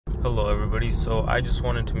Hello everybody, so I just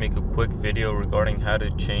wanted to make a quick video regarding how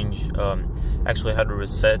to change, actually how to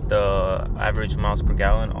reset the average miles per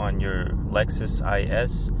gallon on your Lexus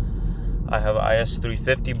IS. I have IS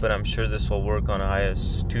 350, but I'm sure this will work on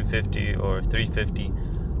IS 250 or 350,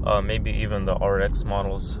 maybe even the RX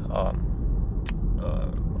models.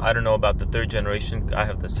 I don't know about the third generation. I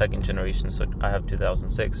have the second generation, so I have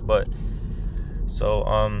 2006. But so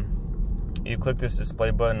you click this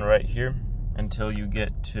display button right here until you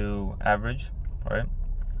get to average. All right,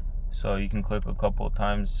 so you can click a couple of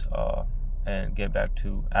times and get back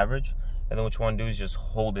to average, and then what you want to do is just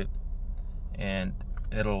hold it, and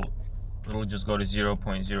it'll just go to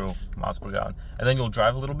 0.0 miles per gallon, and then you'll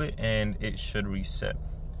drive a little bit and it should reset.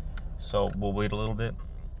 So we'll wait a little bit,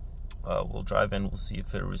 we'll drive and we'll see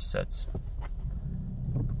if it resets.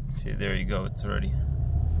 See, there you go, it's already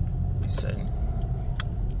resetting.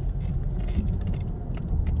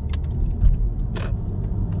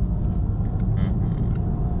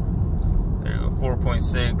 There you go,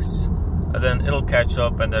 4.6, and then it'll catch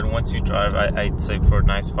up, and then once you drive, I'd say for a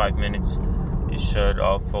nice 5 minutes, it should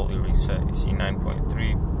fully reset. You see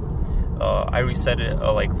 9.3. I reset it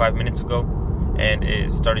like 5 minutes ago, and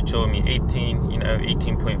it started showing me 18,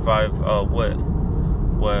 18.5.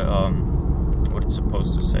 What it's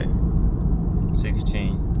supposed to say,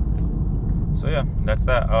 16. So yeah, that's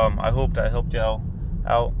that. I hope that helped you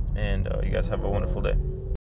out, and you guys have a wonderful day.